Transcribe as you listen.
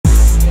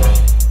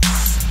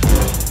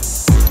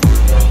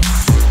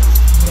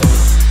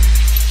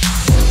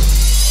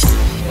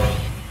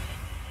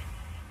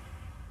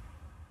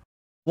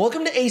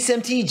Welcome to Ace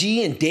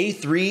MTG and day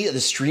 3 of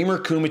the Streamer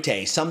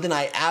Kumite, something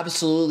I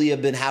absolutely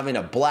have been having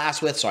a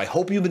blast with, so I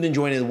hope you've been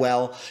enjoying it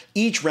well.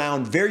 Each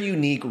round, very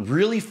unique,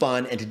 really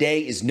fun, and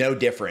today is no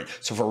different.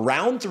 So for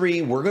round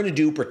 3, we're going to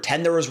do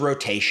Pretend There Was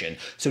Rotation.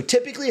 So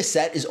typically a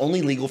set is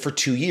only legal for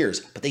 2 years,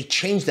 but they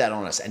changed that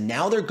on us, and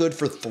now they're good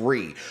for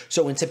 3.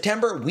 So in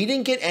September, we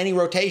didn't get any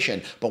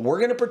rotation, but we're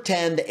going to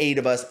pretend the 8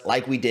 of us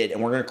like we did,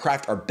 and we're going to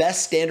craft our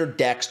best standard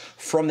decks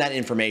from that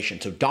information.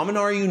 So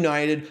Dominaria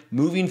United,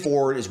 moving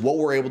forward, is what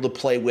we're able to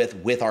play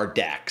with our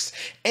decks.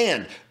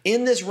 And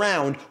in this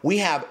round, we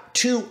have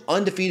 2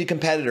 undefeated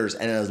competitors,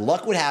 and as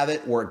luck would have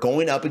it, we're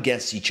going up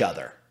against each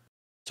other.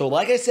 So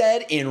like I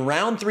said, in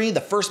round 3, the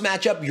first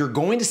matchup you're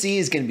going to see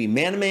is going to be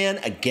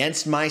ManaMan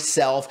against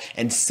myself,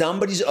 and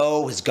somebody's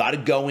O has got to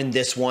go in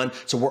this one.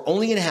 So we're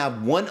only going to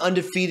have 1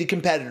 undefeated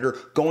competitor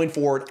going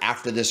forward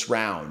after this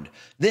round.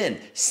 Then,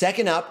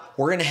 second up,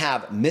 we're going to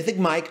have Mythic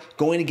Mike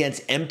going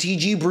against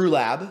MTG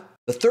BrewLab.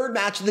 The third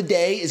match of the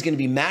day is going to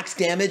be Max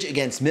Damage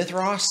against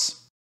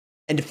Mythras.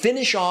 And to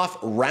finish off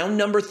round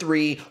number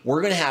 3,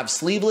 we're going to have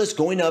Sleeveless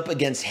going up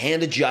against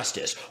Hand of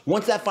Justice.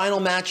 Once that final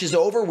match is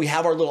over, we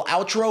have our little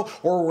outro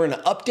where we're going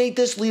to update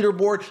this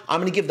leaderboard.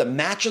 I'm going to give the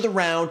match of the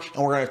round,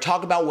 and we're going to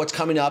talk about what's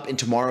coming up in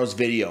tomorrow's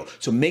video.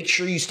 So make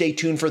sure you stay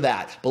tuned for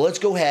that. But let's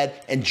go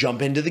ahead and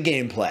jump into the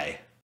gameplay.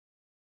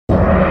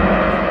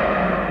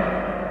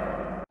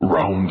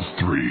 Round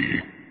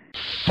 3.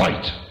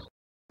 Fight!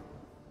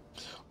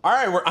 All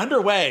right, we're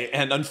underway,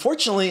 and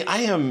unfortunately,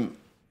 I am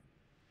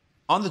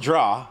on the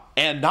draw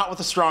and not with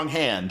a strong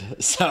hand,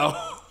 so...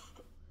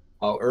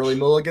 Oh, early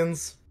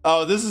mulligans?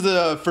 Oh, this is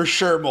a for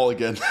sure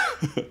mulligan.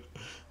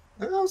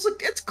 Mine's a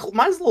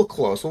little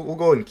close. We'll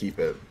go ahead and keep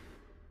it.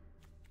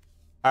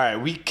 All right,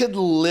 we could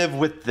live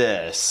with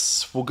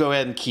this. We'll go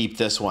ahead and keep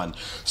this one.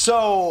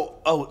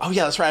 So, oh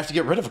yeah, that's right. I have to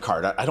get rid of a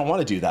card. I don't want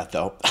to do that,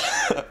 though.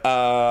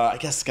 I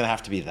guess it's going to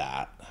have to be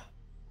that.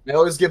 I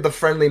always give the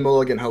friendly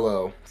mulligan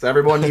hello. So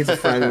everyone needs a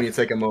friend when you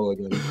take a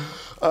mulligan.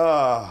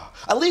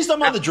 At least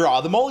I'm on the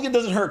draw. The mulligan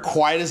doesn't hurt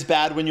quite as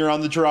bad when you're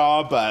on the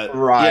draw, but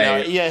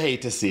right. You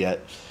hate to see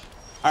it.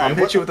 All right,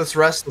 hit you with this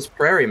restless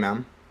prairie,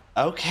 man.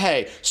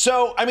 Okay,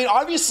 so I mean,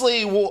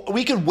 obviously,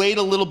 we could wait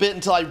a little bit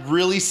until I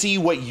really see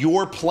what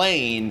you're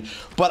playing,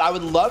 but I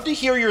would love to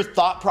hear your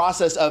thought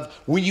process of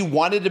when you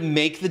wanted to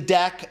make the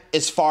deck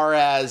as far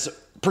as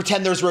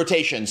pretend there's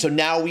rotation. So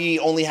now we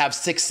only have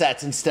 6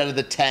 sets instead of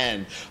the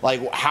 10.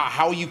 Like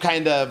how you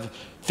kind of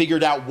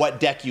figured out what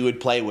deck you would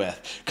play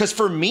with. Because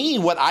for me,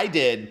 what I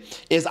did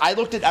is I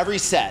looked at every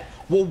set.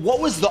 Well, what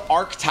was the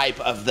archetype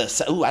of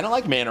this? Ooh, I don't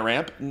like mana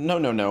ramp.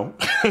 No.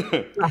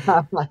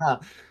 Yeah,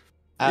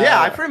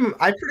 I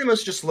pretty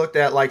much just looked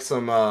at like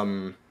some I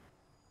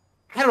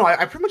don't know,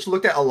 I pretty much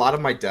looked at a lot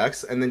of my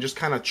decks and then just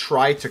kind of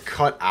tried to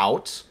cut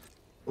out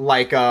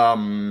like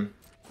I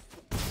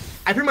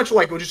pretty much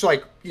like would just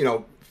like, you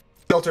know,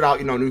 filtered out,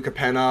 you know, New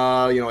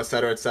Capenna, you know,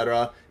 etc,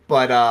 etc.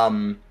 But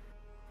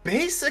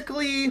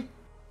basically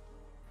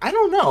I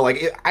don't know,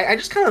 like I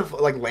just kind of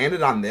like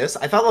landed on this.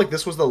 I felt like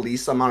this was the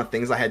least amount of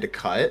things I had to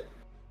cut.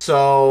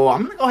 So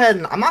I'm gonna go ahead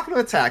and I'm not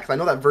gonna attack. I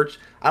know that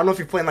I don't know if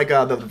you're playing like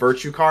the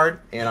Virtue card,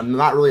 and I'm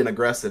not really an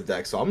aggressive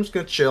deck, so I'm just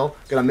gonna chill.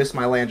 Gonna miss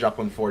my land drop,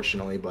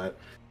 unfortunately, but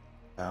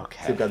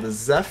okay. So we've got the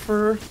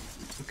Zephyr.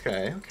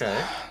 Okay.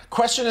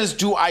 Question is,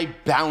 do I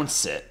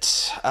bounce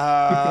it?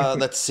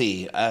 Let's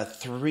see.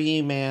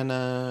 3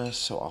 mana,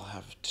 so I'll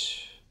have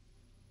 2.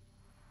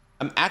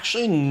 I'm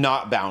actually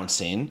not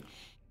bouncing.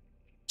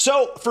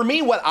 So for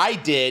me, what I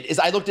did is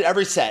I looked at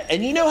every set,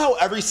 and you know how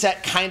every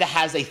set kind of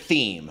has a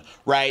theme,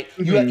 right?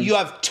 Mm-hmm. You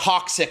have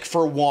Toxic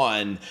for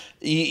one.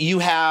 You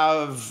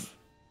have,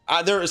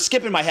 they're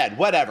skipping my head,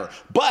 whatever.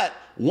 But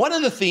one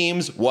of the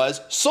themes was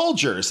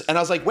soldiers. And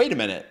I was like, wait a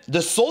minute,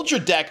 the soldier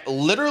deck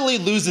literally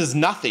loses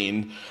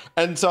nothing.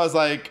 And so I was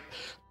like,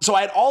 so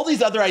I had all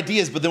these other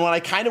ideas, but then when I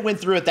kind of went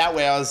through it that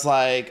way, I was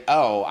like,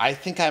 oh, I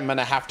think I'm going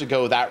to have to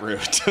go that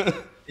route.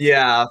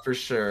 Yeah, for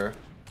sure.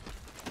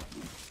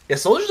 Yeah,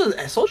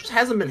 Soldiers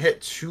hasn't been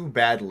hit too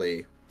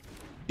badly.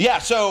 Yeah,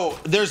 so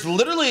there's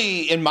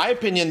literally, in my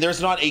opinion, there's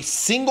not a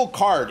single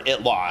card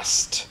it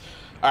lost.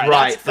 All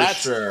right,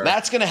 that's sure.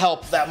 That's going to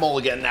help that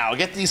mulligan now.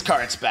 Get these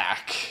cards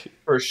back.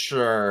 For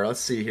sure. Let's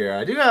see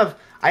here.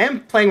 I am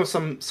playing with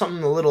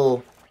something a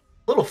little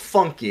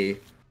funky.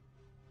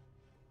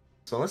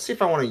 So let's see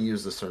if I want to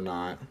use this or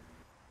not.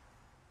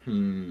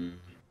 Don't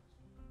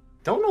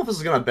know if this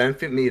is going to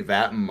benefit me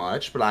that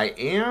much, but I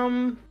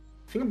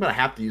think I'm going to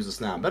have to use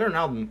this now. Better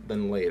now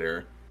than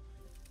later.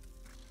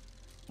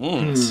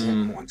 1, 2,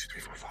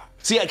 3, 4, 5.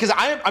 See, because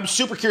I'm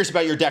super curious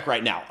about your deck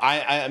right now.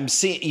 I'm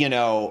seeing, you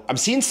know, I'm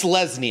seeing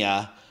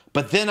Selesnya,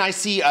 but then I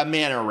see a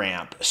mana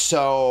ramp.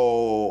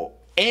 So,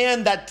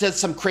 and that does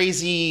some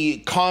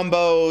crazy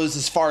combos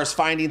as far as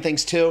finding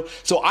things too.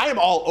 So I am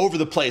all over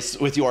the place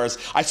with yours.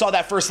 I saw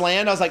that first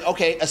land. I was like,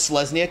 okay, a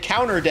Selesnya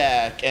counter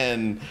deck,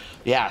 and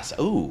yes.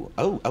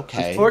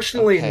 Okay.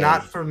 Unfortunately,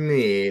 not for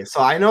me. So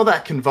I know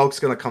that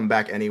Convoke's going to come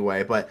back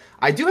anyway, but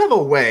I do have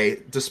a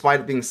way, despite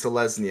it being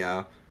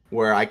Selesnya,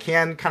 where I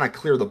can kind of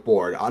clear the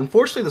board.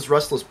 Unfortunately, this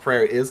Restless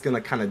Prayer is going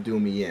to kind of do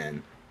me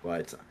in,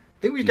 but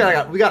I think we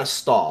got to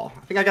stall.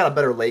 I think I got a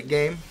better late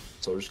game,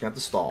 so we're just going to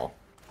have to stall.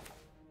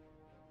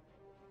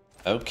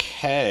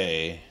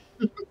 Okay.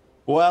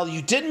 Well,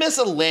 you did miss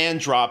a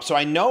land drop, so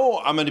I know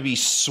I'm going to be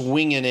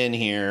swinging in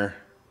here.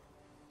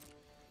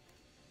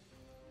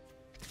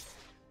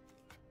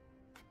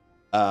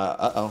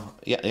 Uh-oh.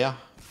 Yeah.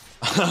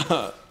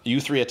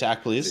 U3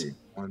 attack, please.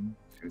 1,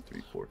 2,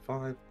 3, 4,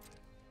 5.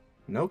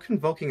 No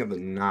convoking of the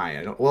 9.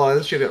 I don't. Well,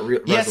 this should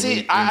get yeah.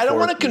 See, I don't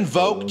want to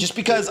convoke just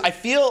because I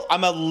feel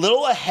I'm a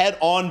little ahead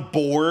on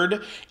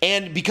board,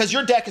 and because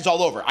your deck is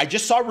all over. I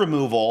just saw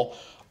removal.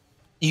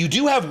 You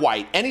do have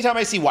white. Anytime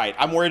I see white,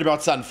 I'm worried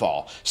about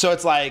Sunfall. So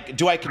it's like,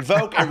 do I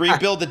convoke and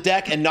rebuild the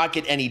deck and not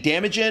get any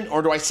damage in,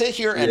 or do I sit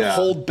here and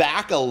hold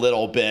back a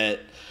little bit?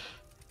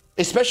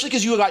 Especially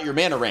because you got your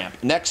mana ramp.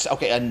 Next,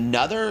 okay,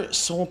 another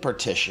Soul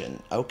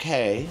Partition.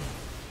 Okay.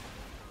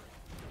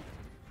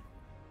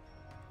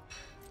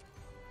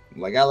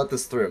 Like, I gotta let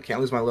this through.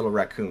 Can't lose my little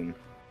raccoon.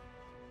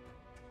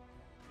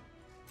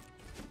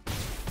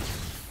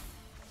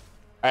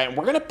 All right,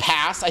 we're gonna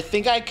pass. I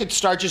think I could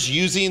start just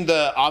using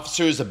the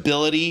officer's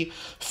ability,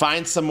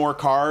 find some more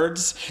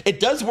cards.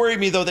 It does worry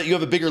me though that you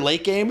have a bigger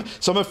late game,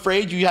 so I'm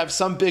afraid you have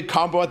some big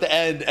combo at the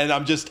end and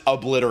I'm just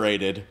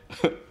obliterated.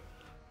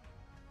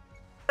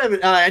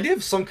 I do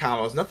have some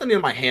combos, nothing in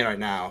my hand right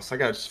now, so I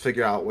gotta just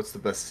figure out what's the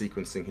best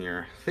sequencing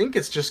here. I think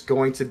it's just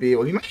going to be,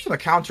 well, you might have a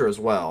counter as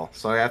well,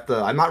 so I have to,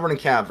 I'm not running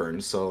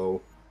Cavern,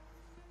 so,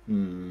 I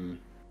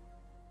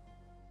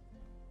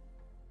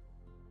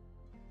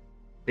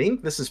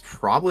think this is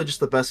probably just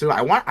the best move.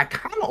 I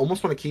kind of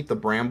almost want to keep the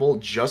Bramble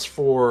just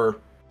for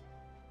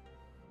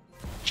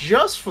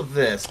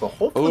this, but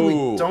hopefully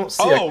we don't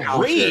see a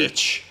counter.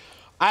 Reach!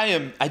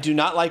 I do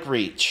not like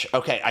reach.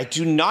 Okay, I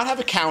do not have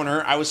a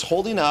counter. I was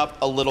holding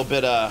up a little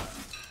bit of...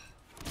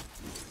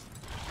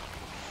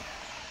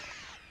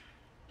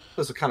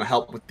 This will kind of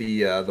help with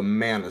the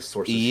mana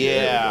sources.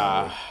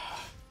 Yeah.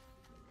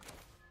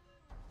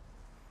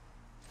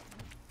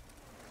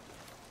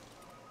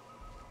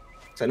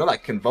 So I know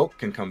that Convoke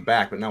can come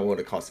back, but now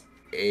what, it costs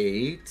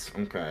 8?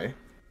 Okay.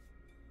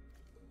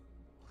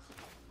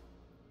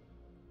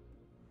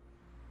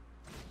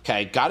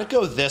 Okay, gotta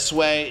go this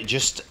way,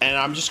 and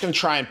I'm just gonna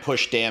try and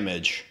push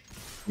damage.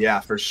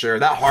 Yeah, for sure.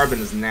 That Harbin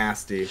is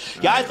nasty.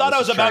 Yeah, I thought I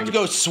was about to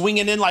go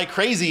swinging in like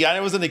crazy. I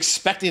wasn't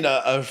expecting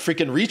a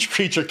freaking reach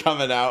creature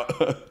coming out.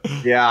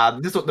 Yeah,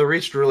 the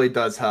reach really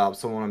does help.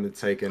 So I want him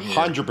to take in here.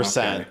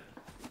 100%. Okay.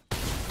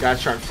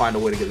 Gotta try and find a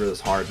way to get rid of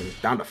this Harbin.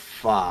 Down to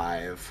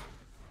 5.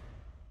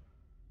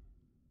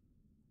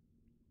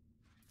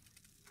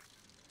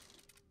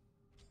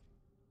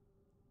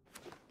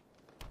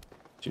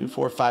 Two,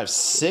 4, 5,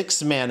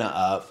 6 mana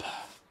up. I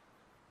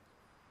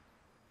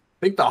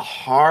think the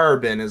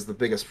Harbin is the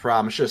biggest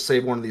problem. I should have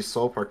saved one of these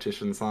soul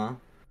partitions, huh?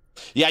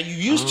 Yeah, you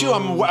used to.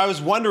 I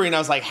was wondering. I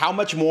was like, how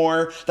much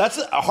more? That's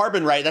a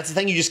Harbin, right? That's the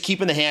thing you just keep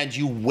in the hand.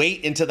 You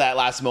wait into that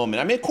last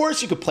moment. I mean, of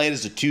course, you could play it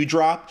as a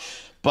 2-drop,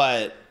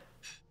 but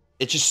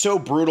it's just so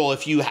brutal.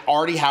 If you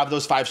already have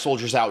those 5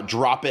 soldiers out,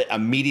 drop it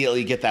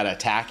immediately, get that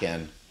attack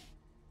in.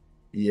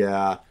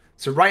 Yeah.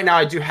 So right now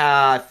I do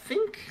have, I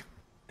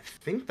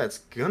think that's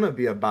gonna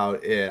be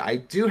about it. I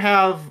do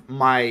have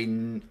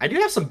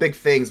some big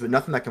things, but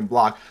nothing that can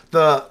block.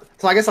 So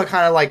I guess I'll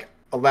kind of like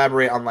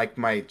elaborate on like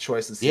my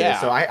choices here.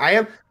 Yeah. So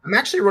I'm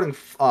actually running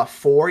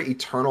 4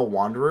 Eternal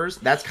Wanderers.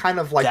 That's kind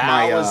of like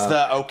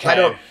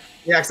okay.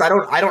 Because I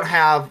don't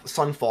have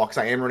Sunfall because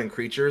I am running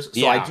creatures.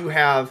 So I do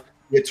have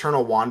the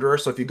Eternal Wanderer.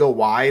 So if you go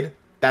wide,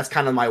 that's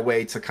kind of my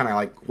way to kind of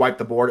like wipe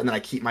the board, and then I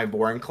keep my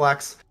Boring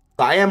Collects.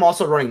 So I am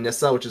also running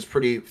Nissa, which is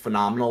pretty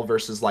phenomenal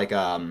versus like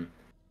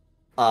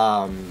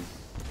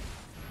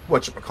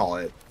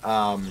whatchamacallit,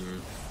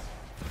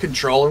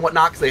 Control and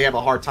whatnot, because they have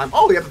a hard time.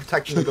 Oh, we have the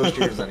Protection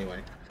Negotiators anyway.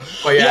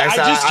 But yeah, I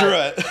just drew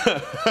it.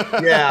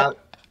 Yeah,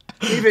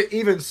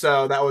 even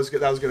so, that was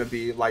gonna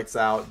be lights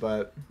out.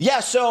 But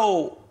yeah,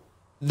 so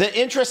the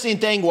interesting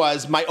thing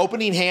was my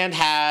opening hand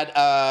had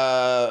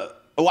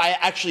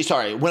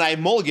when I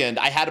mulliganed,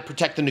 I had to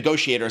protect the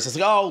Negotiators. I was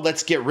like, oh,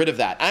 let's get rid of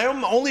that.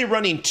 I'm only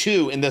running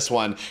 2 in this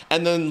one,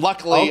 and then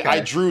luckily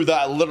I drew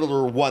the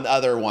little one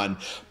other one.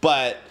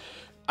 But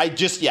I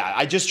just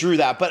drew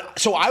that. But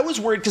so I was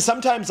worried because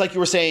sometimes, like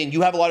you were saying,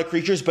 you have a lot of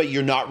creatures, but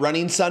you're not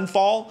running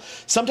Sunfall.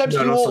 Sometimes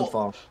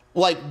people,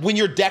 like when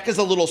your deck is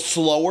a little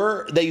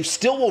slower, they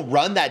still will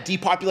run that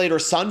Depopulator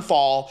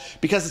Sunfall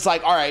because it's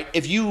like, all right,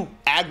 if you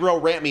aggro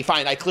ramp me,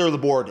 fine, I clear the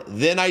board,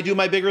 then I do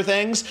my bigger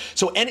things.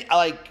 So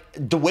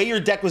the way your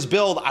deck was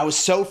built, I was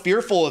so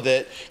fearful of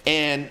it,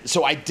 and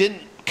so I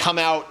didn't come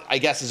out, I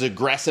guess, as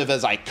aggressive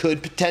as I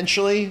could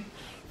potentially.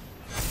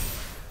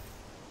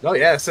 Oh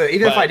yeah, so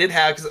if I did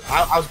have, because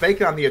I was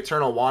banking on the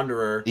Eternal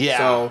Wanderer. Yeah.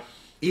 So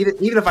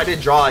even if I did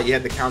draw it, you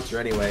had the counter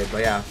anyway.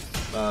 But yeah,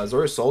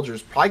 Zori's Soldier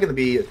is probably going to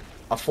be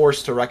a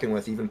force to reckon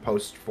with even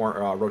post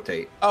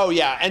rotate. Oh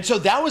yeah, and so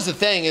that was the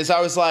thing is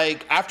I was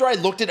like, after I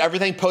looked at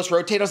everything post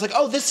rotate, I was like,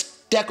 oh, this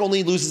deck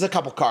only loses a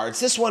couple cards.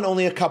 This one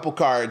only a couple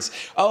cards.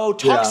 Oh,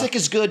 Toxic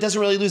is good,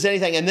 doesn't really lose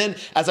anything. And then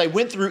as I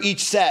went through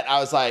each set, I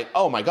was like,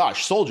 oh my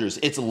gosh, Soldiers,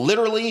 it's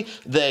literally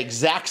the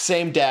exact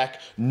same deck,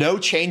 no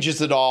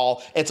changes at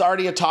all. It's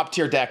already a top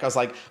tier deck. I was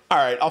like, all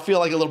right, I'll feel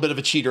like a little bit of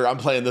a cheater. I'm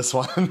playing this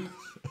one.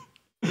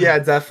 Yeah,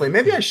 definitely.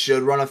 Maybe I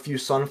should run a few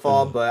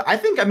Sunfall, but I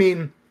think, I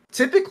mean,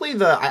 typically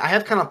I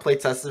have kind of play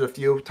tested a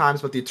few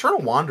times, but the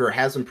Eternal Wanderer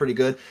has been pretty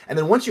good. And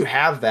then once you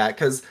have that,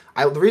 because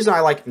the reason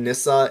I like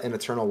Nissa and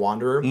Eternal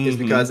Wanderer is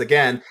because,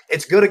 again,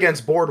 it's good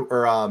against board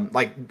or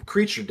like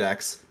creature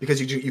decks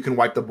because you can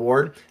wipe the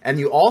board, and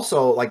you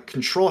also like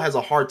Control has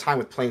a hard time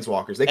with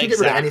Planeswalkers. They can get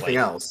rid of anything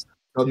else.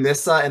 So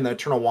Nissa and the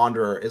Eternal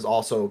Wanderer is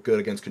also good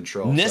against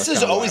Control.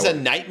 Nissa's always a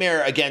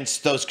nightmare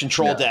against those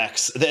Control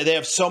decks. They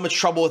have so much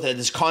trouble with it.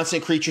 There's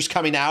constant creatures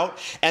coming out.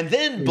 And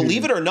then,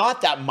 believe it or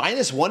not, that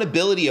 -1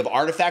 ability of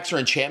artifacts or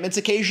enchantments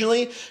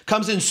occasionally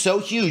comes in so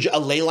huge. A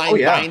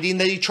Leyline Binding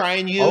that you try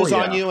and use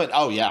on you. And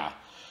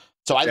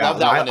so I love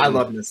that one. I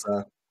love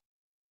Nissa.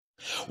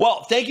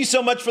 Well, thank you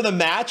so much for the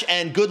match,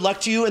 and good luck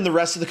to you and the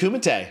rest of the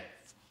Kumite.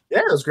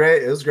 Yeah, it was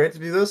great. It was great to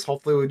do this.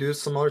 Hopefully we do this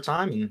some other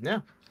time. And yeah,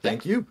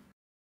 thank you.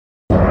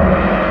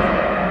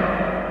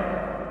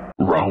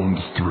 Round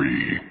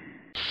 3.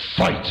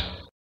 Fight!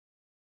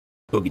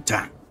 Boogie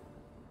time.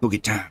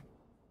 Boogie time.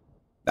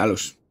 That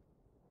looks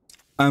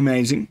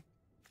amazing.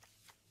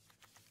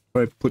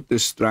 I put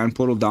this Shrine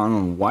Portal down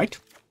on white.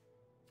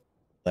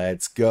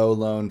 Let's go,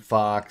 Lone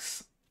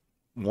Fox.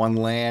 1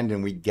 land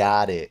and we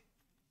got it.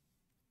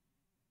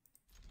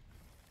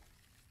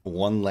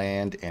 1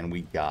 land and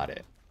we got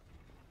it.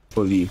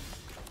 For the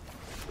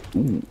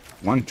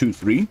 1, 2,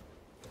 3.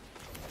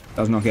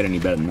 Does not get any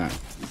better than that.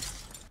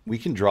 We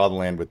can draw the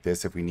land with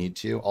this if we need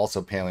to.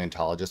 Also,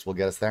 Paleontologist will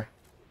get us there.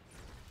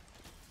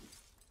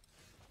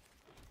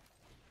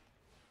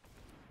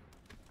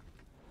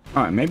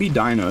 Alright, maybe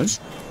dinos.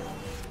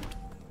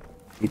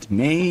 It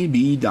may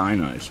be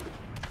dinos.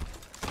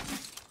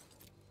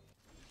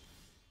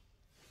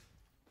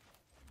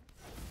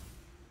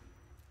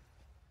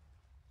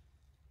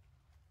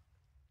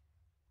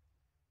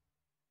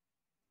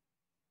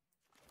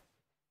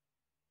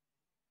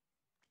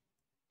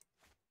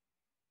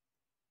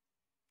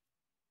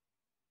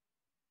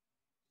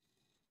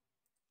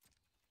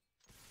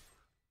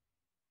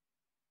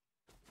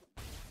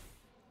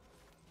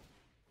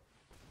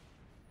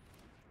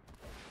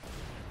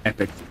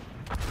 Epic.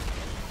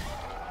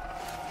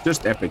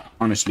 Just epic,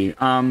 honestly.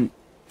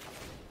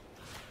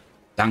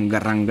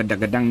 Dangaranga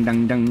daga dang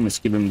dang dang. Let's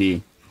give him the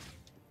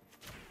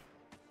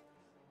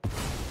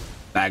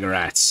Bag of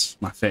Rats,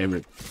 my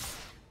favorite.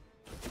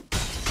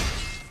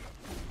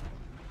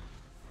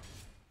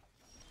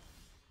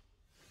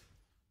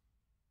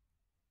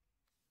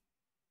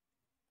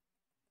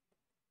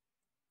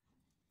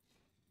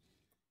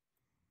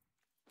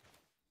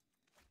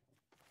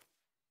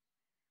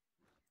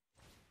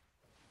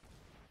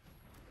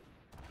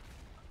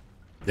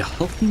 The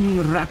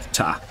Hulking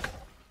Raptor.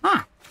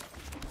 Ah.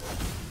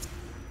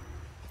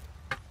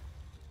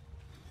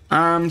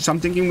 So I'm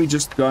thinking we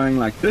just going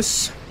like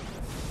this.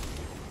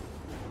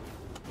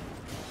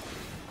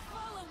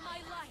 Follow my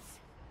light.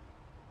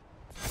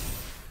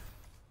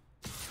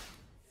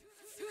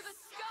 To the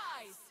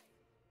skies.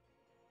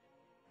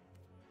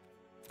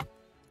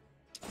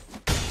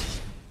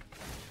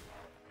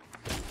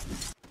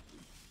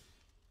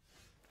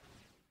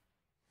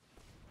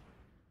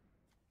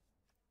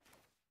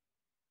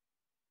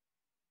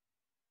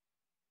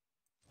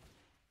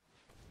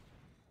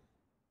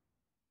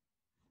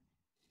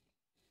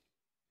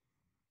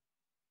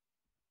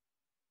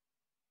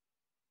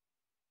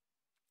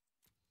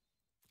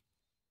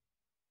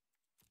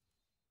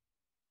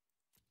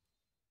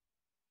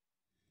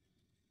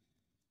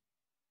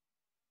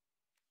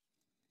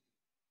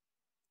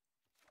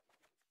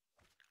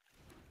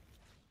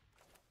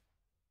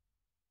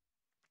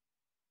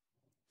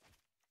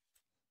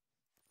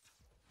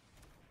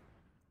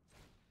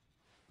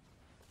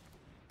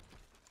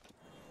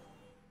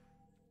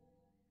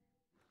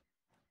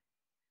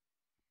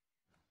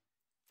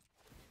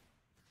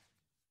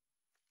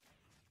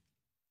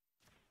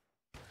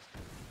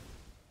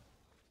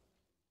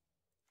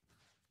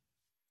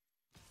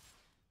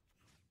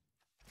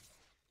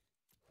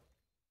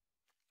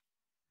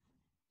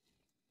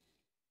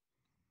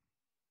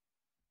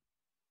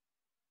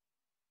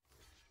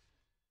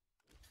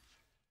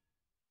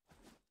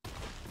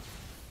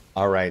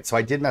 All right, so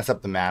I did mess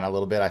up the mana a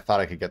little bit. I thought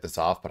I could get this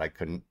off, but I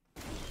couldn't.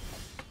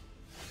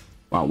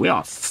 Wow, we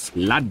are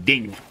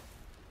flooding.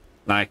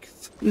 Like,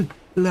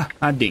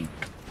 flooding.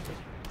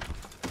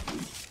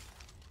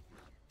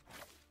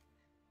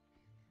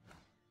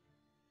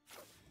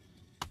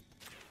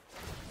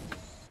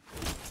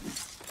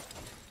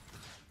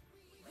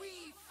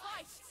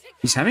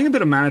 He's having a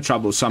bit of mana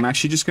trouble, so I'm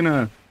actually just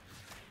gonna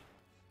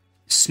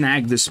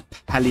snag this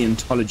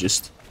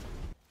Paleontologist.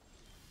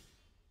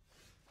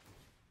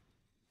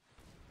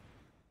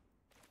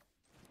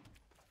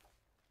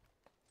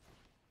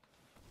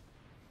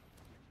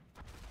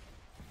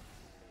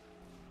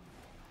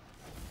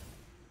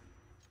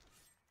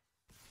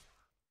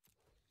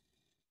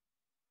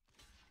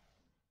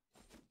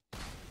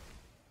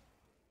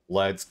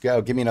 Let's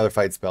go. Give me another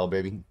fight spell,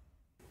 baby.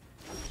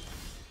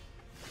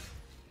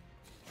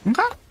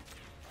 Okay.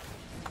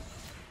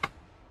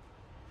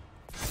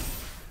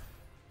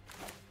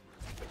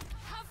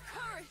 Have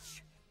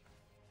courage.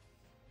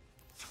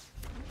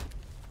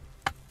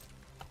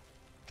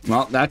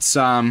 Well, that's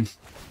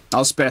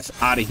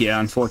Elspeth out of here,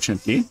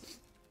 unfortunately.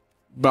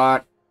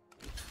 But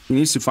he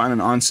needs to find an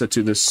answer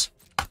to this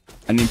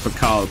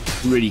Animpakal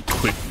pretty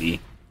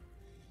quickly.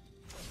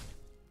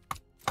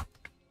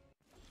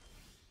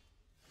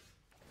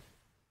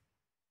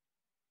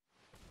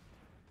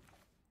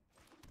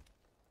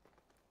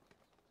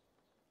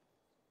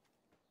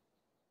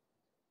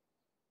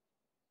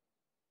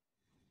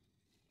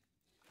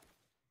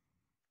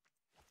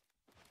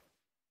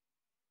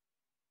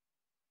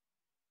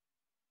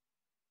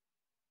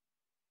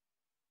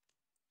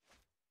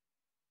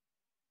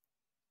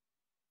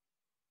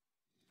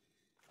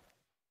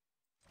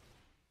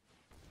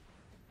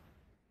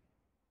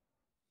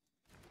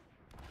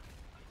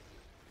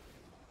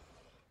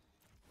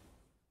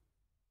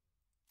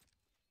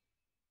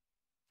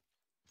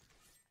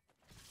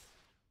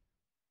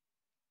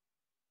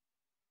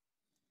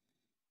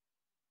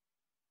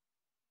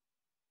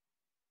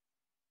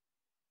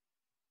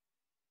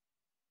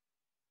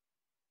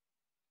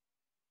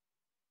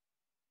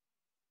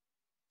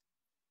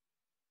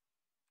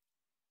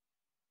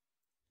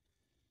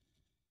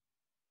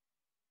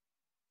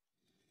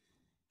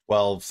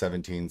 Twelve,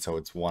 17, so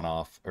it's one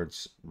off, or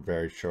it's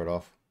very short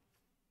off.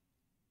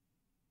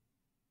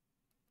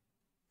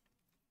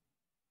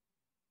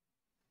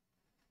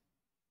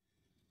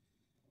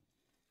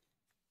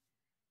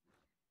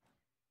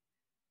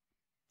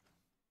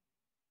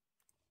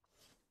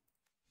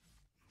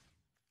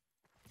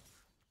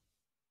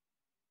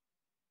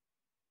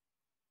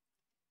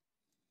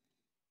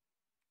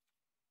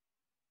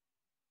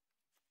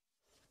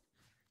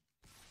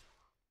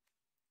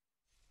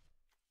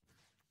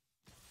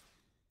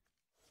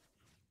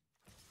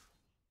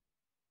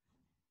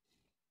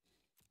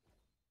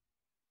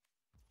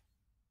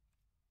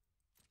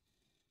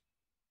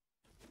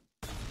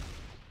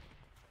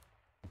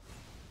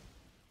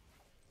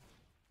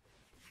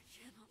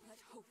 Cannot let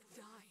hope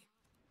die.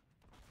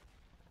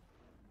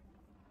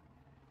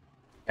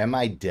 Am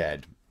I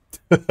dead?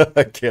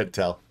 I can't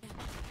tell.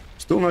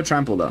 Still no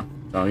trample though,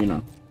 so you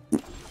know.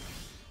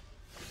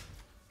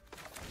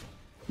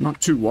 Not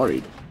too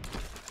worried.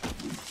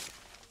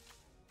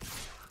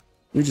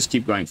 We just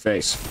keep going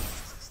face.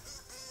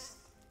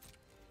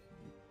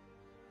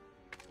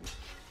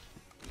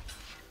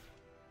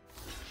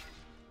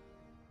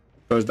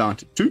 Goes down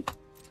to 2.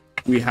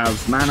 We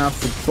have mana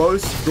for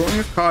both drawing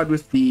a card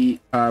with the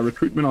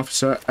recruitment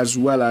officer as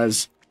well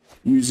as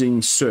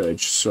using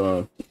Surge.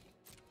 So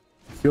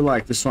I feel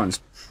like this one's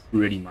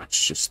pretty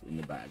much just in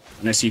the bag.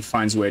 Unless he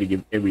finds a way to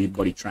give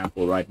everybody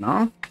trample right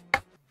now.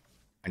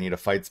 I need a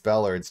fight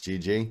spell or it's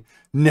GG.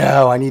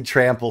 No, I need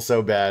trample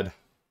so bad.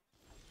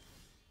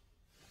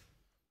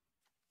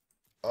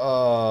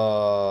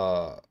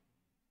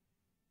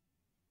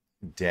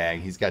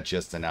 Dang, he's got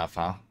just enough,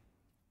 huh?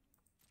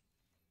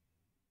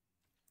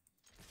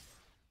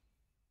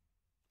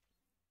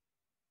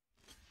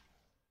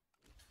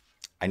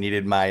 I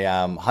needed my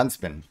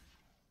huntsman.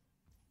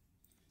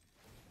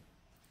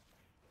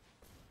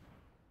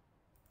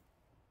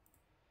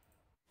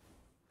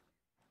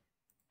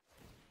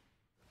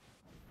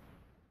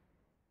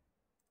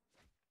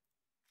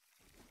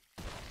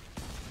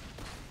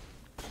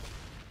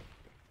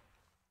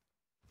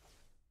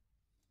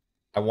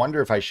 I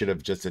wonder if I should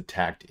have just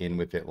attacked in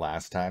with it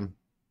last time.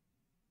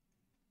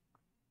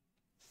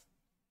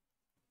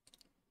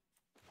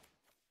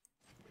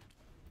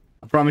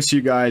 I promise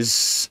you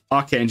guys,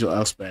 Archangel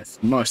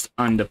Elspeth, most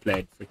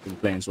underplayed freaking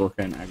Planeswalker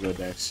in aggro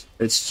decks.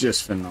 It's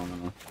just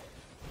phenomenal.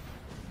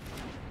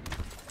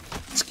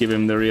 Let's give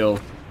him the real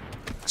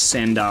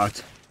send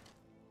out.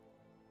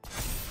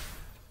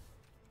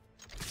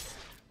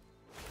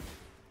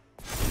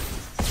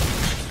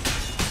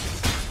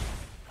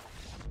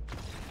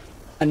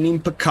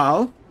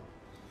 Animpakal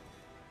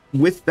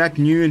with that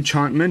new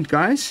enchantment,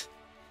 guys.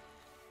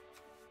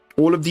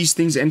 All of these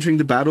things entering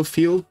the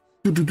battlefield.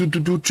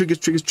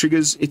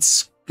 Triggers.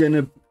 It's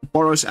gonna...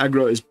 Boros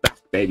aggro is back,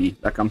 baby.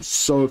 Like, I'm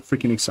so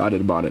freaking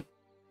excited about it.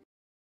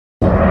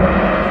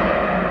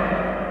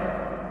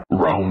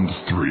 Round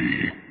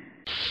 3.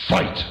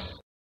 Fight!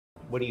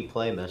 What do you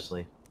play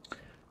mostly?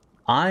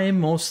 I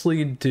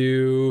mostly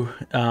do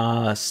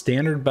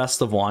standard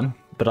best of one,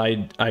 but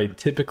I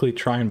typically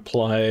try and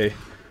play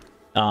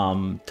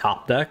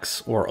top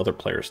decks or other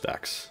players'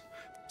 decks.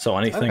 So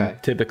anything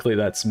typically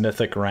that's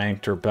mythic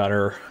ranked or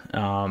better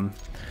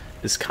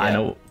is kind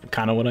of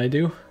what I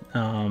do.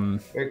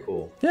 Very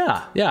cool.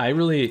 Yeah, I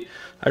really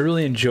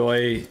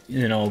enjoy,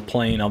 you know,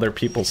 playing other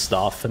people's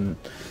stuff and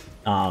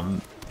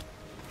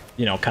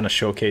you know, kind of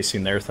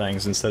showcasing their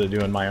things instead of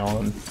doing my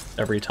own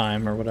every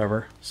time or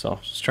whatever. So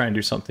just try and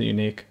do something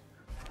unique.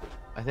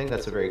 I think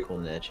that's a very cool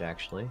niche,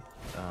 actually.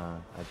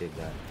 I dig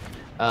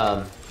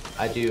that.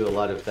 I do a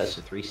lot of best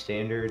of 3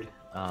 standard,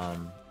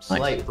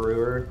 slight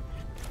brewer,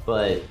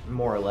 but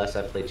more or less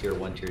I play tier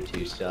 1, tier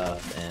 2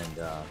 stuff, and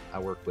I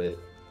work with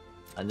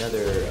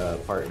another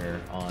partner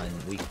on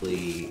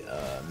weekly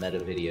meta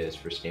videos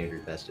for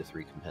standard best of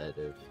 3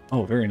 competitive.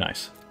 Oh, very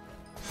nice.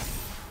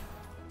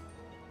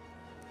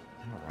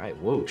 All right,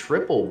 whoa,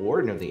 triple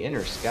Warden of the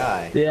Inner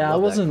Sky. Yeah, I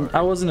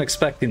wasn't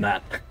expecting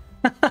that.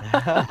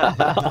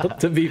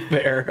 To be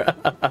fair.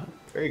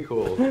 Very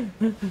cool.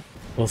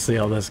 We'll see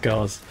how this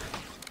goes.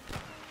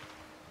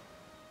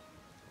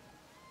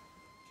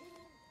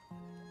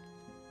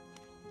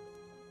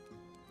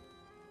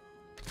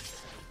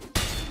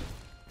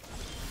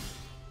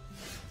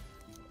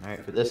 All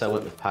right, for this I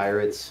went with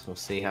Pirates. We'll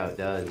see how it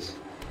does.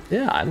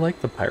 Yeah, I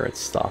like the pirate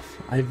stuff.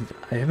 I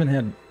haven't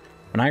had,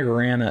 when I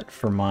ran it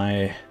for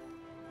my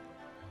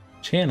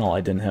channel, I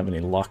didn't have any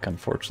luck,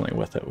 unfortunately,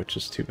 with it, which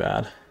is too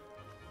bad.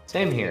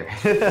 Same here.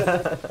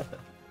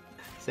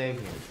 Same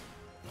here.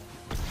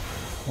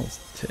 Let's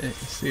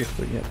see if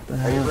we get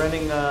that. Are you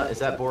running, is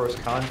that Boros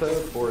Convo,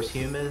 Boros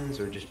Humans,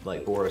 or just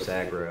like Boros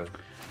Aggro?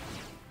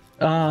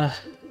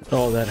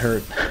 Oh, that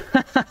hurt.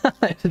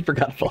 I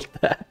forgot about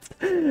that.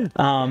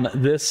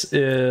 This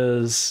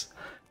is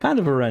kind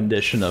of a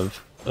rendition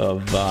of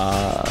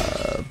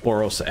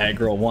Boros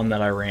Aggro, one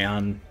that I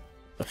ran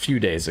a few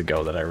days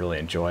ago that I really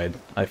enjoyed.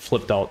 I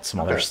flipped out some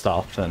other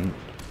stuff, and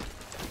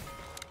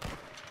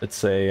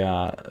it's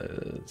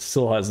a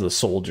still has the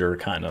soldier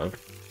kind of,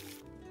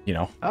 you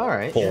know,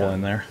 pull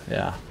in there.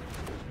 Yeah.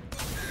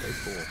 Very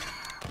cool.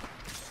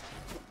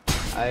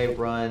 I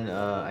run.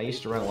 I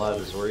used to run a lot of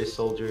the Azorius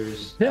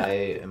soldiers. Yeah.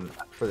 I am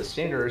for the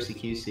standard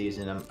RCQ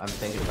season. I'm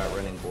thinking about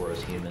running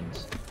Boros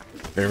Humans.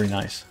 Very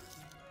nice.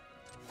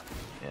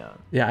 Yeah.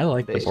 Yeah, I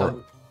like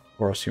the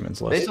Boros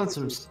Humans list.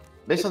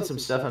 Based on some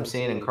stuff I'm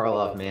seeing in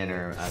Karlov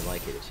Manor, I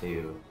like it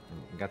too.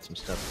 Got some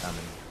stuff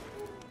coming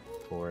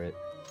for it.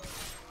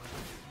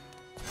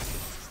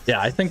 Yeah,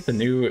 I think the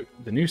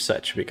new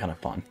set should be kind of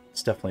fun.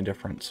 It's definitely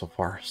different so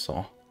far.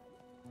 So.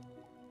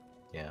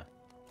 Yeah.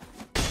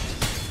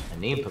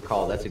 And Neem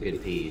Pakal, that's a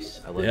good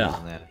piece. I love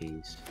using that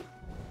piece.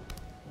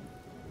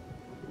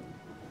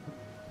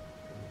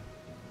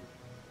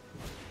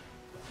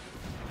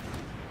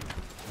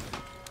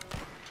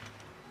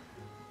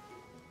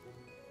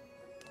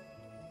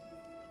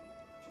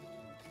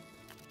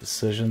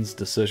 Decisions,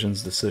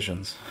 decisions,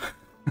 decisions.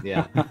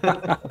 Yeah.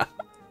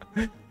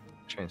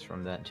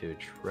 Transform that into a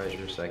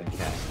treasure so I can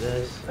cast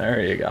this.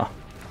 There you go.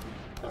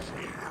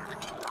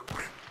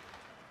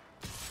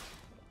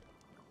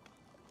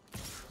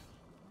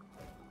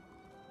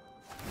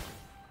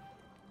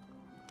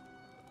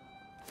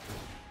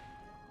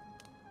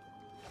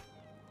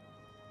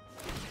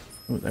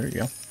 Oh, there you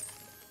go.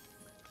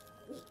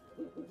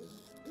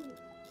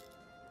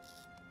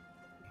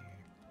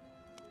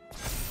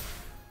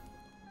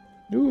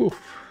 Oof.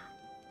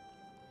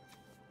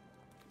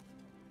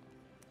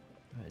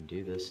 I'm gonna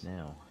do this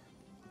now.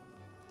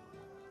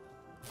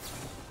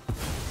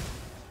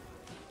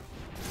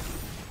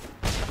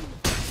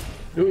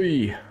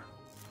 Ooh.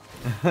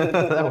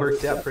 That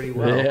worked out pretty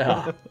well.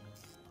 Yeah.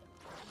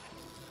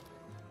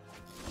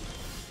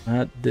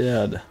 That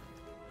did.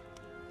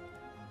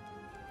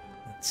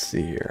 Let's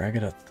see here. I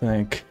gotta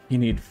think. You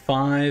need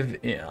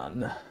 5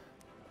 in.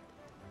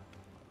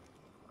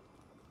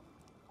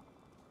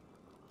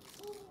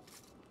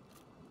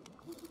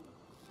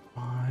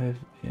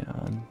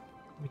 And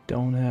we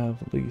don't have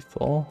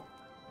lethal.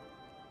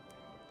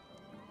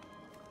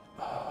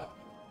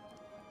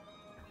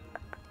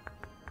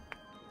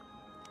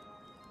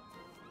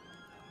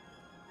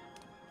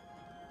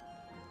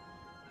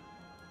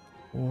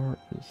 War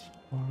is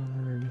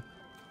hard.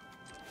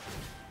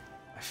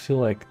 I feel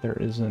like there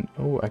isn't.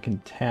 Oh, I can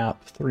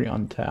tap 3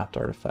 untapped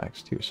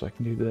artifacts too, so I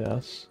can do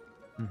this.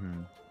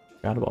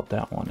 Forgot about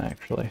that one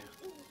actually.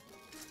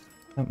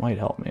 That might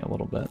help me a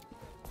little bit.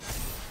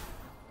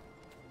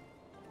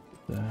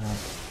 That.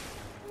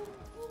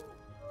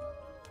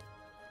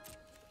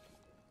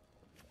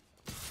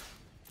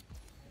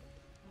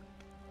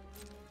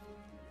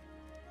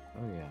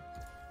 Oh yeah.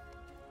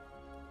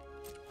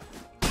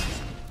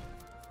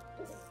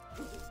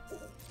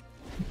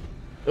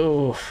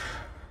 Oh.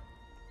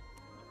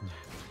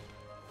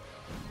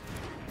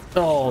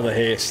 Oh, the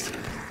haste.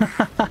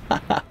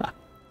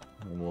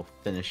 And we'll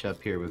finish up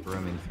here with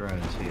Roaming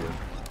Thrones here.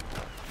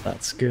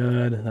 That's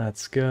good.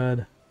 That's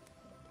good.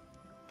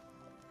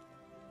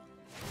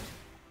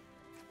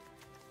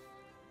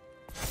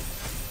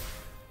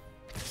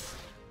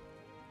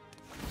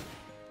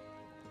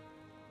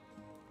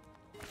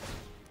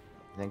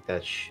 I think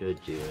that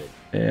should do it.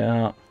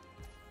 Yeah.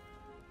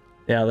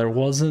 Yeah, there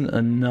wasn't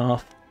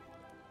enough.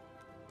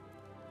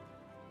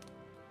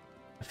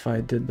 If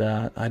I did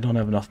that, I don't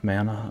have enough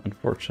mana,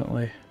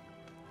 unfortunately.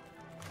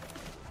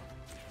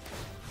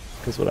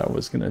 Because what I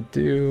was gonna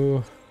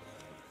do,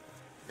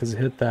 because it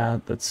hit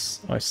that,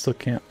 I still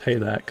can't pay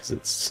that because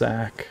it's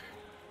sack.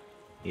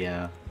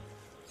 Yeah.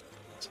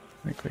 So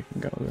I think we can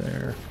go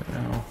there for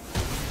now.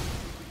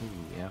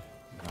 Ooh, yeah.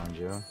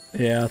 Ganjo.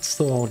 Yeah, it's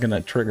still all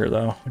gonna trigger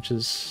though, which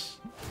is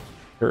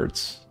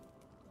hurts.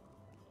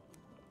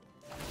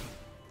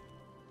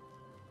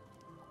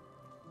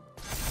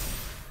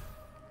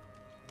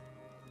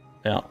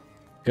 Yeah.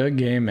 Good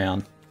game,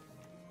 man.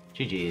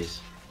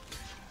 GG's.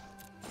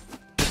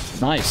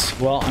 Nice.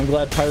 Well, I'm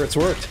glad Pirates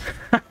worked.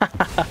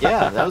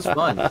 Yeah, that was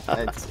fun.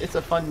 It's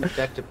a fun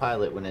deck to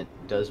pilot when it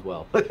does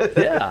well.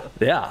 Yeah.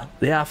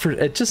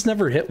 It just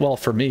never hit well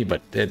for me,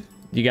 but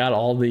you got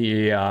all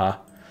the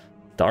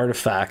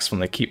artifacts when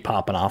they keep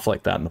popping off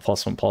like that, and the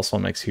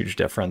 +1/+1 makes a huge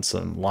difference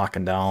and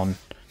locking down.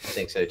 I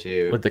think so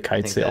too. With the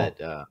kite sail.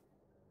 That,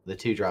 the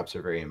 2-drops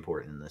are very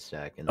important in this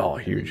deck. And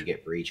huge. And then you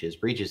get breaches.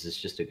 Breaches is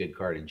just a good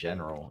card in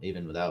general,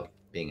 even without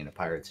being in a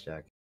Pirates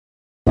deck.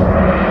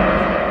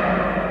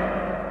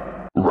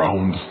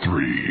 Round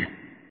 3.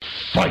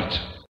 Fight.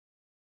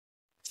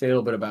 Say a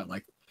little bit about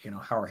like,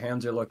 how our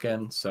hands are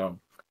looking. So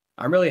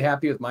I'm really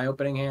happy with my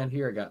opening hand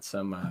here. I got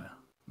some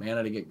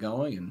mana to get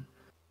going. And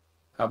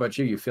how about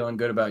you? You feeling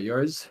good about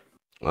yours?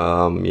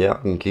 Yeah,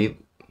 I can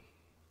keep.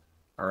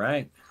 All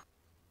right.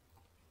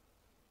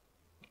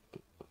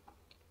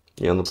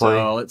 You on the play?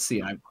 So let's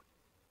see.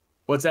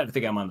 What's that? I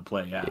think I'm on the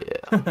play. Yeah.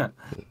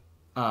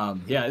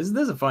 Yeah. This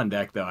is a fun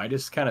deck though. I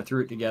just kind of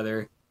threw it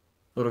together.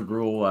 Little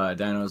Gruul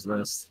Dinos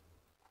list.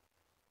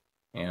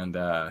 And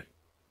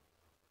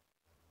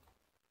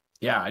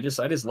yeah, I just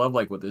love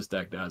like what this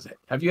deck does.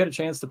 Have you had a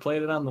chance to play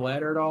it on the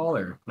ladder at all,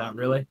 or not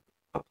really?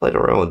 I played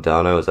around with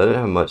Dinos. I didn't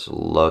have much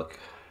luck.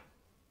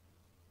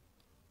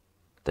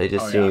 They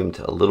just seemed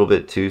a little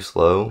bit too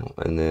slow,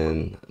 and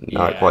then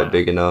not quite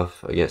big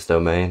enough against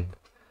Domain.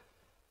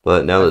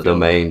 But now that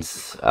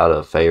Domain's out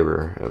of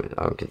favor,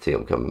 I can see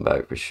them coming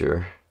back for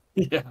sure.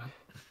 Yeah.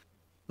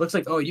 Looks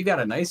like, you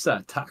got a nice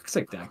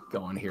Toxic deck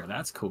going here.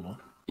 That's cool.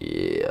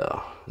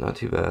 Yeah, not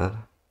too bad.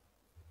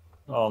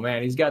 Oh,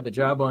 man, he's got the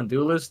job on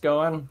Duelist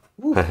going.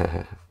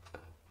 They're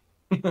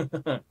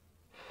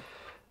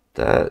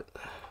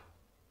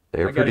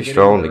pretty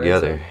strong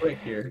together. Quick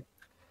here.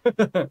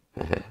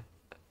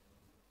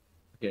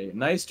 Okay,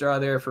 nice draw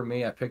there for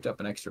me. I picked up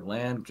an extra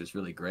land, which is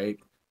really great.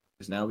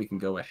 Because now we can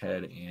go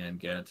ahead and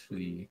get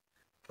the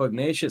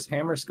Pugnacious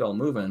Hammerskull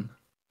moving.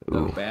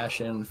 Go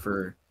bash in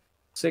for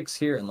 6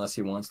 here unless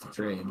he wants to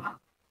trade.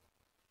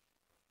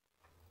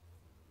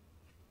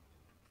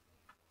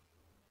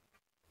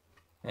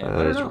 And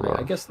I don't know,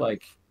 I guess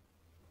like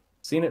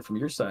seeing it from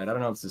your side, I don't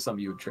know if this is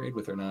something you would trade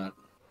with or not.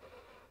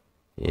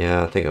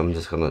 Yeah, I think I'm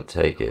just gonna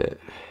take it.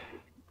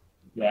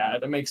 Yeah,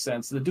 that makes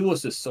sense. The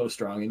Duelist is so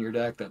strong in your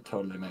deck, that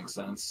totally makes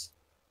sense.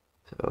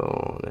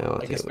 So now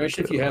like,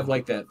 especially if you have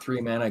like that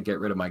 3 mana,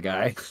 get rid of my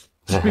guy.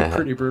 It's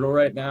pretty brutal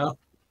right now.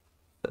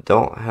 I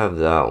don't have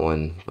that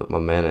one, but my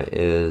mana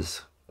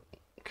is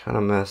kind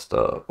of messed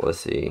up. Let's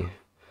see.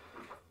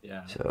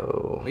 Yeah.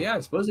 So. But yeah, I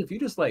suppose if you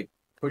just like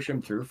push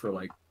him through for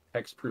like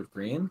hexproof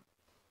green,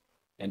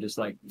 and just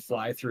like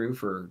fly through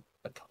for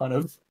a ton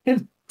of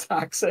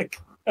Toxic,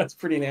 that's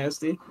pretty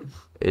nasty.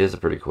 It is a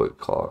pretty quick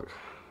clock.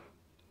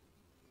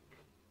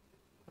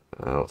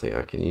 I don't think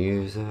I can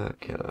use that.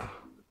 Can I?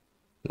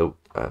 Nope.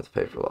 I have to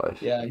pay for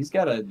life. Yeah, he's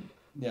got a.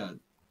 Yeah,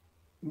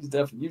 you've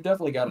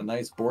definitely got a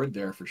nice board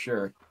there for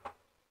sure.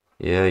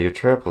 Yeah, your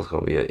trample's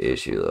gonna be an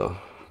issue though.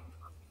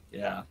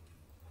 Yeah.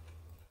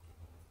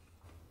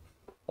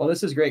 Well,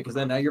 this is great because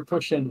then now you're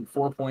pushing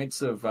 4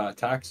 points of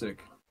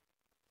Toxic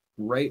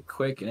right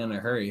quick and in a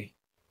hurry.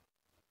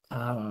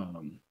 I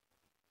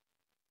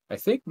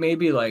think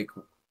maybe like.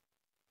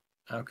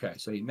 Okay,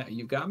 so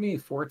you've got me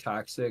 4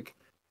 Toxic.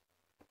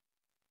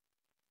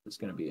 It's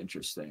going to be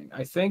interesting.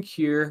 I think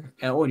here,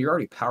 and you're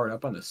already powered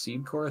up on the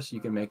Seed Core, so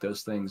you can make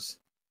those things.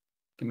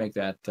 You can make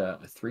that a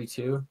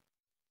 3/2.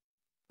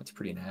 That's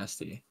pretty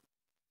nasty.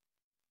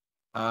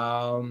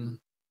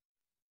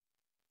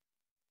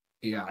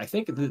 Yeah, I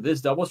think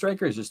this Double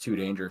Striker is just too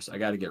dangerous. I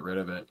got to get rid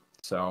of it.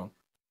 So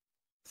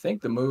I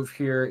think the move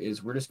here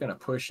is we're just going to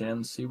push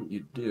in, see what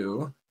you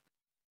do,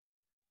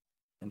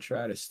 and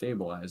try to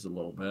stabilize a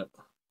little bit.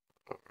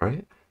 All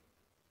right.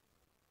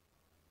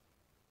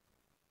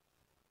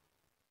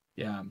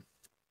 Yeah.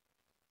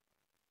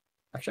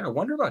 Actually, I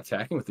wonder about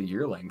attacking with the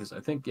Yearling, because I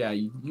think, yeah,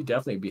 you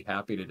definitely be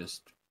happy to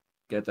just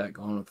get that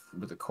going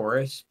with the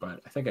Chorus, but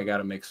I think I got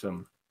to make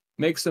some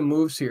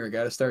moves here. I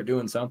got to start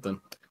doing something.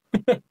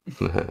 So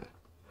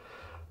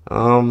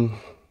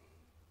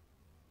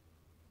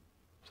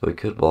we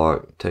could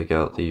take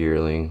out the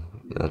Yearling.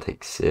 That'll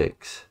take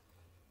 6.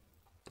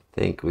 I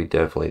think we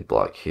definitely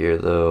block here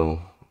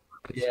though.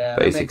 Yeah,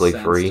 basically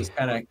free. Just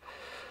kind of,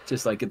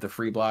 just like get the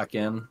free block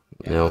in.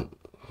 Yeah. Nope.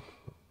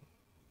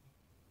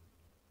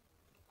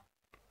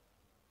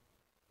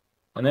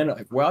 And then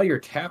like, while you're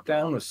tapped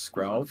down with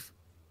Skrelv,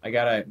 I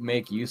gotta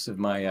make use of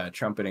my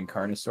Trumpet and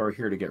Carnosaur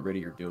here to get rid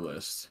of your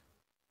Duelist.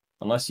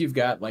 Unless you've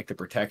got like the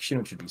protection,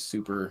 which would be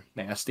super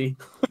nasty.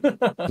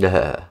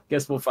 Yeah.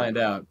 Guess we'll find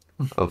out.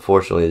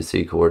 Unfortunately, the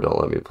C core don't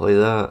let me play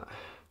that.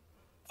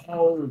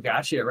 Oh,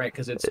 gotcha. Right,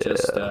 because it's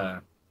just.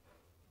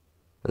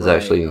 It's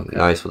actually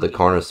nice with the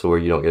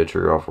Carnosaur. You don't get a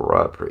trigger off a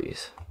Riot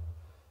Priest.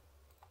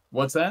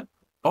 What's that?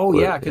 Oh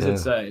yeah, because it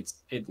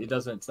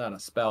doesn't. It's not a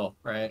spell,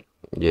 right?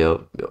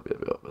 Yep.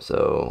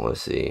 So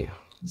let's see.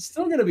 It's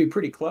still gonna be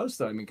pretty close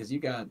though. I mean, because you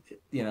got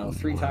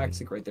 3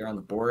 Toxic right there on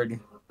the board.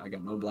 I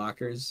got no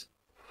blockers.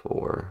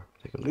 4.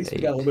 At least we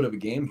got a little bit of a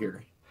game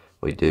here.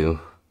 We do.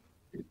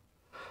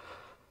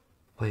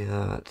 Play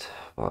that.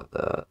 Bought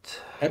that.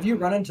 Have you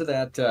run into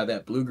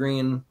that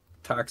blue-green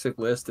toxic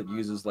list that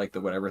uses like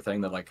the whatever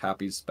thing that like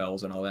copies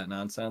spells and all that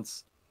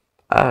nonsense?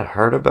 I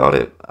heard about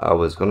it. I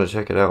was going to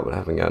check it out, but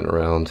haven't gotten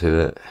around to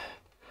it.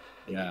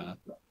 Yeah.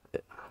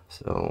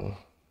 So.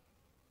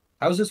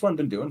 How's this one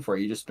been doing for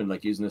you? You just been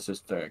like using this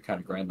as the kind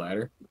of grind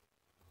ladder?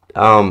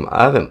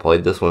 I haven't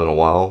played this one in a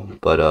while,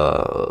 but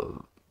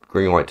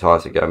Green White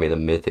Toxic got me the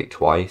Mythic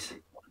twice.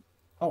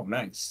 Oh,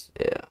 nice.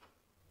 Yeah.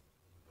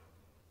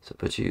 So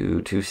put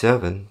you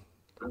 2-7.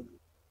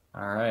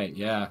 All right,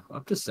 yeah,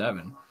 up to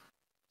 7.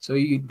 So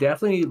you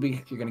definitely need to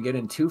be. You're gonna get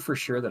in 2 for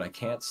sure that I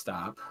can't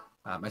stop.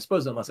 I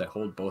suppose unless I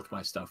hold both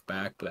my stuff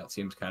back, but that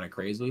seems kind of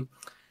crazy.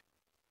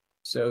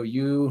 So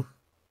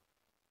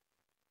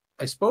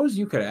I suppose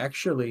you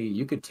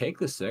could take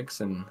the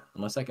 6, and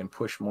unless I can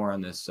push more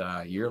on this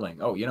yearling.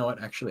 Oh, you know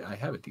what? Actually, I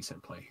have a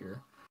decent play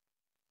here.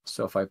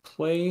 So if I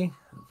play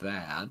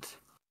that,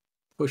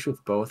 push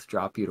with both,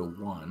 drop you to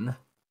 1.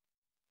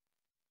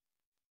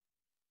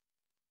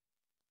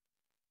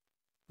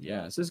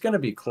 Yeah, this is going to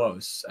be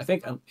close. I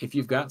think if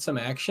you've got some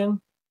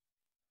action,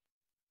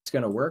 it's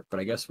going to work, but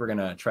I guess we're going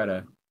to try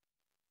to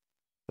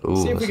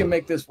see if we can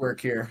make this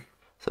work here.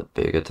 It's a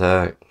big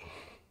attack.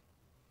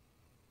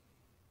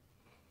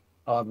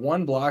 I'll have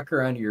 1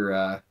 blocker on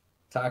your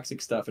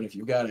toxic stuff, and if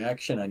you've got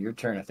action on your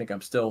turn, I think I'm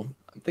still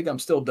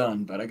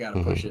done, but I got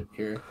to push it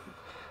here.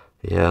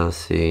 Yeah, let's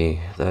see.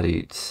 That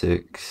eats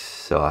 6,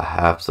 so I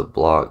have to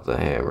block the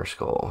Hammer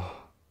Skull.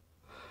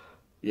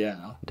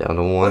 Yeah. Down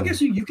to 1. Well, I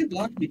guess you could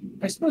block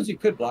I suppose you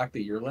could block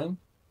the yearling.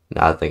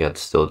 No, I think I'm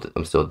still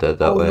dead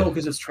that way. Oh no,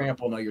 because it's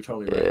trample. No, you're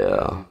totally right.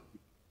 Yeah.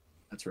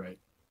 That's right.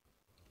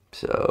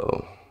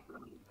 So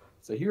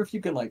here, if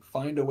you can like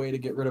find a way to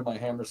get rid of my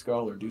Hammer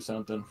Skull or do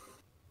something.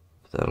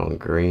 Put that on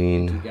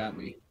green. You got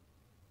me.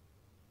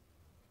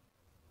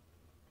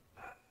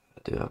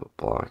 I do have a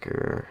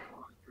blocker.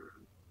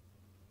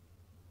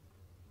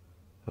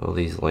 Oh,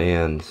 these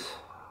lands.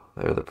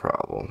 They're the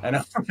problem. I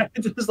know.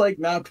 Just like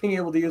not being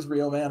able to use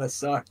real mana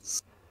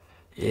sucks.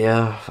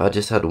 Yeah, if I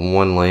just had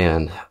 1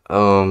 land.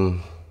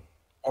 Oh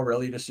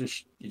really? You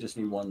just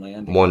need 1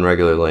 land? 1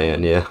 regular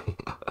land, yeah.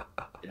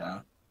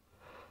 Yeah.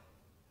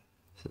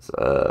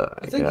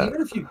 I think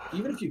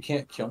even if you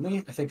can't kill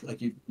me, I think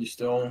like you're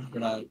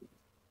not.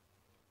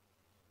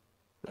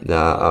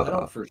 Nah, I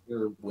don't for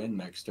sure win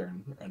next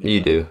turn.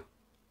 You do.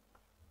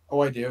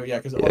 Oh, I do. Yeah,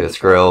 because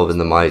Skrelv and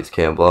the Mites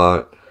can't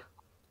block.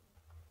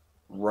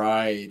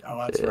 Right. Oh,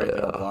 that's right.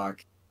 They'll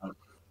block.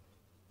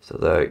 So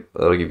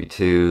that'll give you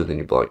 2. Then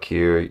you block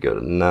here. You go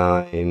to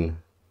 9.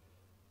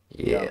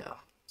 Yeah.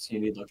 So you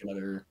need like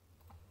another.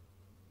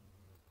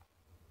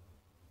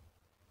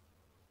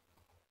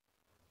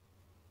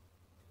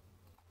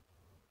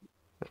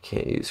 I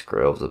can't use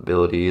Skrelv's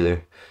ability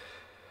either.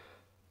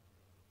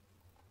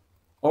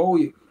 Oh,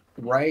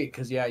 right.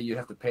 Because you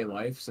have to pay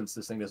life since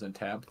this thing doesn't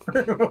tap.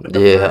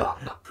 Yeah.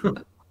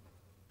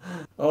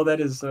 Oh,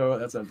 that's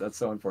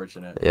so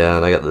unfortunate. Yeah,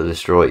 and I got the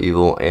Destroy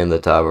Evil and the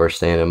Tyvar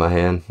Stand in my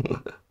hand.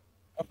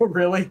 Oh,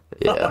 really?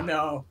 Yeah. Oh,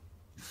 no.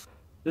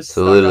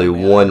 So literally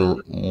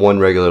one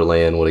regular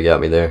land would have got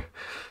me there.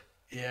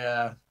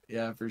 Yeah,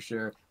 for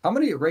sure. How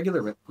many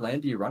regular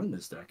land do you run in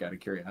this deck, out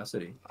of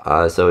curiosity?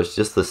 So it's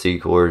just the Sea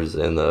Cores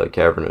and the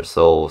Cavernous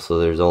Soul, so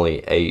there's only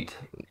 8,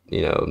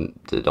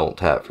 that don't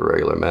tap for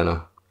regular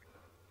mana.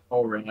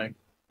 Oh, really?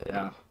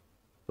 Yeah.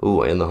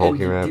 Ooh, and the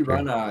Hulking Raptor. Do you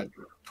run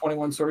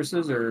 21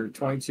 sources or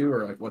 22,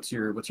 or like what's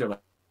your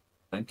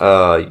land?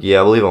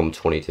 Yeah, I believe I'm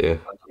 22.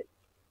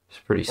 It's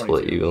pretty 22.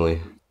 split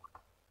evenly.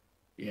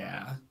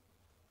 Yeah.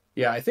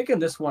 Yeah, I think in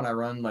this one I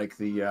run like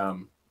the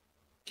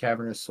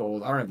Cavernous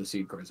Soul. I don't have the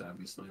Seed Cores,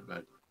 obviously,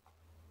 but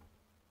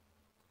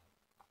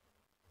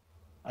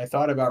I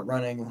thought about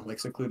running like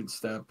Secluded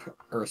Step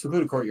or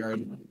Secluded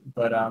Courtyard,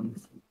 but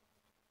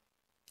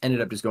ended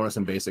up just going with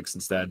some basics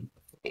instead.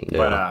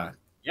 Yeah.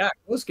 But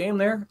close game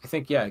there. I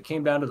think it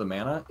came down to the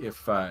mana.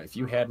 If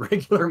you had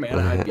regular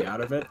mana, I'd be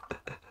out of it.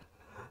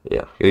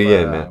 Yeah, good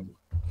game, man.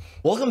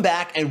 Welcome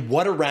back, and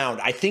what a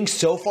round. I think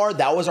so far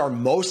that was our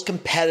most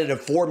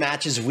competitive 4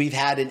 matches we've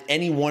had in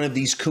any one of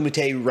these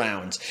Kumite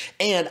rounds.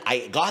 And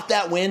I got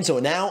that win, so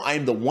now I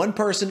am the 1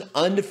 person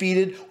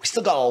undefeated. We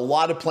still got a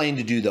lot of playing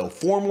to do though.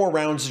 4 more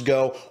rounds to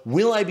go.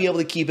 Will I be able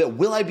to keep it?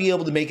 Will I be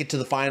able to make it to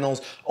the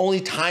finals?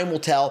 Only time will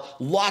tell.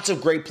 Lots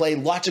of great play,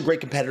 lots of great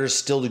competitors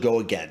still to go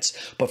against.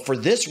 But for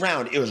this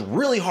round, it was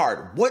really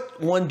hard.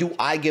 What one do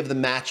I give the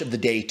match of the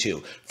day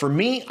to? For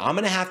me, I'm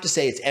going to have to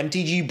say it's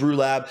MTG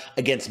BrewLab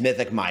against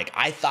Mythic Mike.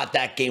 Mike. I thought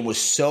that game was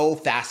so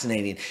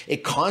fascinating.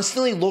 It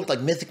constantly looked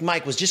like Mythic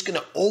Mike was just going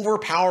to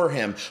overpower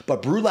him,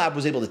 but BrewLab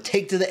was able to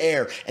take to the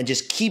air and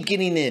just keep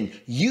getting in,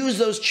 use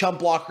those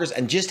chump blockers,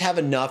 and just have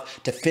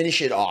enough to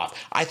finish it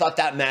off. I thought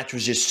that match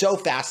was just so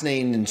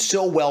fascinating and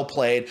so well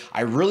played.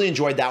 I really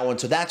enjoyed that one,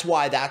 so that's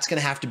why that's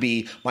going to have to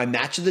be my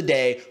match of the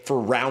day for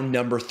round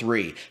number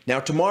 3. Now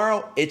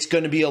tomorrow, it's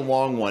going to be a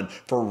long one.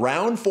 For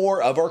round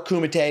 4 of our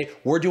Kumite,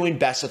 we're doing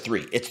best of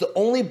 3. It's the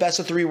only best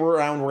of 3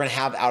 round we're going to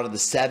have out of the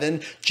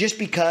 7, just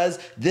because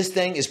this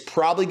thing is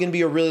probably going to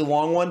be a really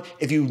long one.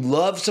 If you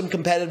love some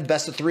competitive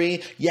best of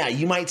 3, yeah,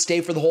 you might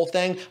stay for the whole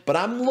thing, but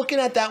I'm looking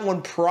at that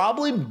one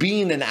probably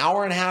being an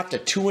hour and a half to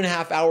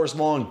 2.5 hours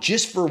long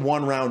just for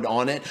one round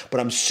on it, but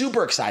I'm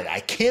super excited. I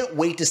can't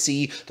wait to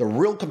see the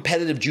real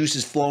competitive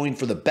juices flowing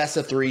for the best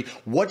of 3.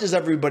 What does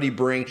everybody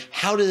bring?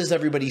 How does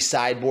everybody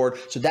sideboard?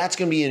 So that's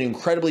going to be an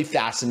incredibly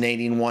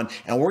fascinating one,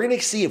 and we're going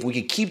to see if we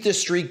can keep this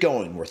streak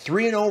going. We're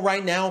 3-0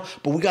 right now,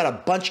 but we got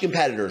a bunch of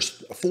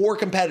competitors, 4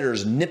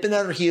 competitors nipping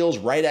at our heels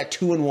right at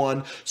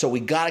 2-1, so we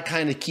got to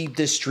kind of keep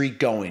this streak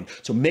going.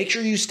 So make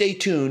sure you stay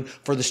tuned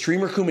for the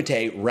Streamer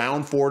Kumite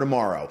round 4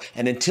 tomorrow,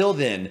 and until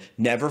then,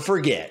 never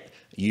forget,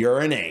 you're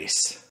an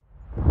ace.